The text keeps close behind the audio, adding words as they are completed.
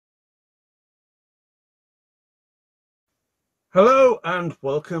Hello and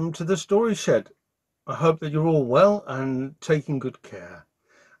welcome to the Story Shed. I hope that you're all well and taking good care.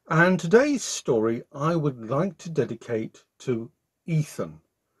 And today's story I would like to dedicate to Ethan.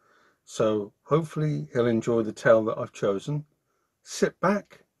 So hopefully he'll enjoy the tale that I've chosen. Sit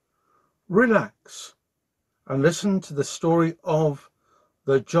back, relax, and listen to the story of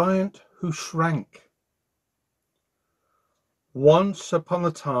the Giant Who Shrank. Once upon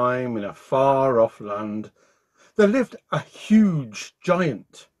a time in a far off land, there lived a huge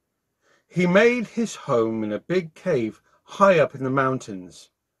giant. He made his home in a big cave high up in the mountains.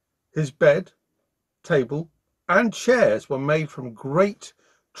 His bed, table, and chairs were made from great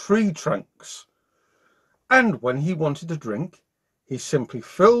tree trunks. And when he wanted a drink, he simply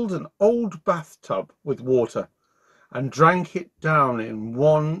filled an old bathtub with water and drank it down in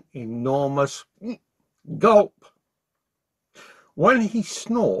one enormous gulp. When he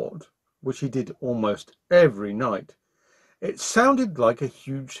snored, which he did almost every night, it sounded like a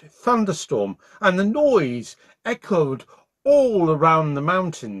huge thunderstorm, and the noise echoed all around the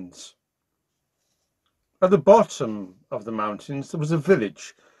mountains. At the bottom of the mountains there was a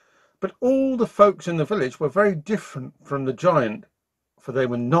village, but all the folks in the village were very different from the giant, for they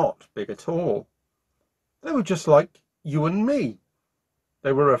were not big at all. They were just like you and me.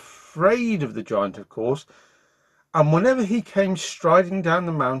 They were afraid of the giant, of course, and whenever he came striding down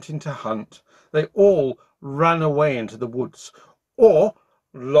the mountain to hunt, they all ran away into the woods or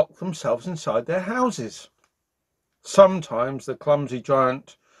locked themselves inside their houses. Sometimes the clumsy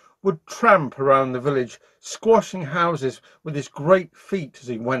giant would tramp around the village, squashing houses with his great feet as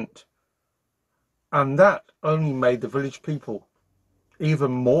he went, and that only made the village people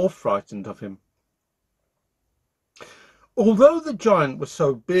even more frightened of him. Although the giant was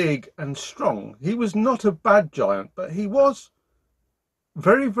so big and strong, he was not a bad giant, but he was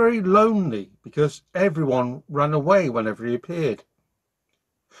very, very lonely because everyone ran away whenever he appeared.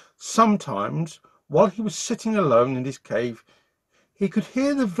 Sometimes, while he was sitting alone in his cave, he could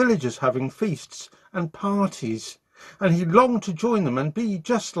hear the villagers having feasts and parties, and he longed to join them and be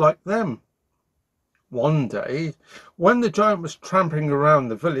just like them. One day, when the giant was tramping around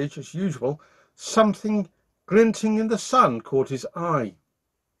the village as usual, something glinting in the sun caught his eye.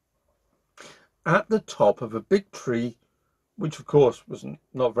 At the top of a big tree, which of course was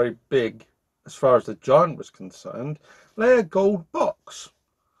not very big as far as the giant was concerned, lay a gold box.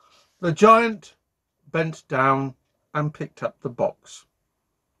 The giant bent down and picked up the box.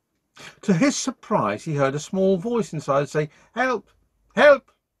 To his surprise, he heard a small voice inside say, "Help!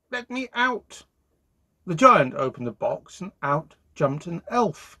 Help! Let me out!" The giant opened the box and out jumped an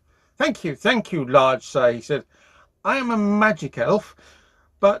elf. Thank you, large sir," he said. "I am a magic elf,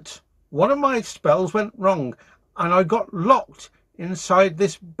 but one of my spells went wrong and I got locked inside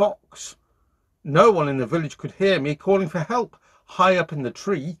this box. No one in the village could hear me calling for help high up in the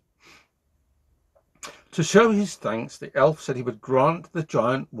tree." To show his thanks, the elf said he would grant the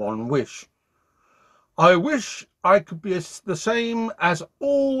giant one wish. "I wish I could be the same as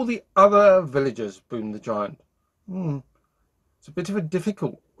all the other villagers," boomed the giant. It's a bit of a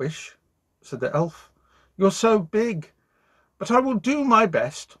difficult wish," said the elf. "You're so big, but I will do my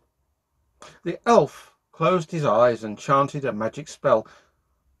best." The elf closed his eyes and chanted a magic spell,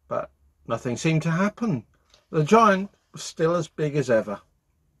 but nothing seemed to happen. The giant was still as big as ever.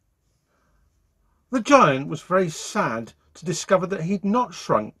 The giant was very sad to discover that he'd not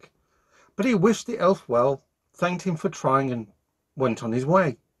shrunk, but he wished the elf well, thanked him for trying, and went on his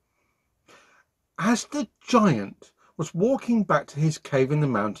way. As the giant was walking back to his cave in the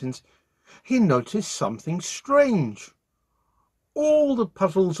mountains, he noticed something strange. All the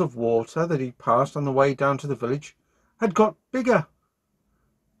puddles of water that he passed on the way down to the village had got bigger.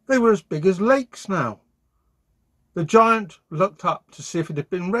 They were as big as lakes now. The giant looked up to see if it had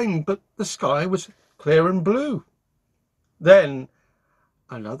been raining, but the sky was clear and blue. Then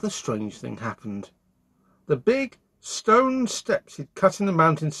another strange thing happened. The big stone steps he'd cut in the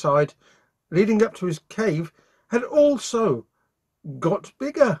mountainside leading up to his cave had also got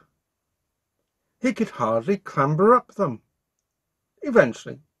bigger. He could hardly clamber up them.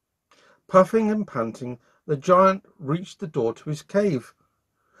 Eventually, puffing and panting, the giant reached the door to his cave.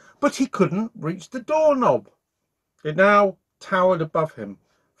 But he couldn't reach the doorknob. It now towered above him,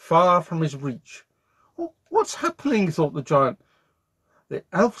 far from his reach. "What's happening?" thought the giant. "The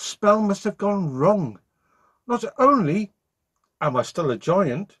elf spell must have gone wrong. Not only am I still a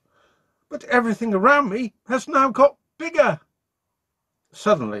giant, but everything around me has now got bigger."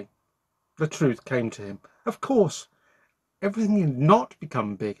 Suddenly, the truth came to him. Of course, everything had not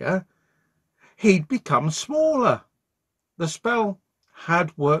become bigger. He'd become smaller. The spell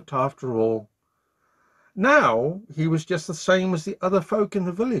had worked after all. Now he was just the same as the other folk in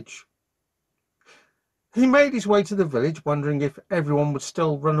the village. He made his way to the village, wondering if everyone would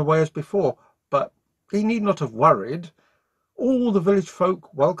still run away as before, but he need not have worried. All the village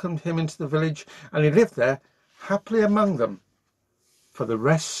folk welcomed him into the village, and he lived there happily among them for the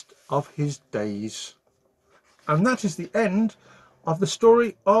rest of his days. And that is the end of the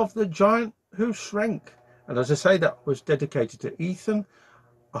story of the giant who shrank. And as I say, that was dedicated to Ethan.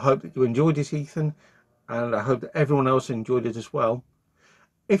 I hope that you enjoyed it, Ethan, and I hope that everyone else enjoyed it as well.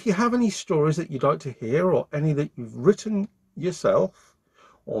 If you have any stories that you'd like to hear, or any that you've written yourself,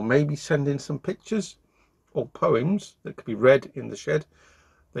 or maybe send in some pictures or poems that could be read in the shed,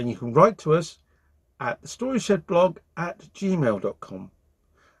 then you can write to us at thestoryshedblog@gmail.com.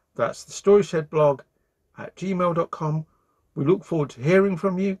 That's thestoryshedblog@gmail.com. We look forward to hearing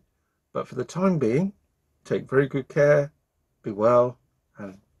from you, but for the time being, take very good care, be well,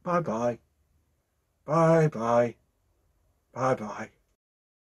 and bye bye, bye bye, bye bye.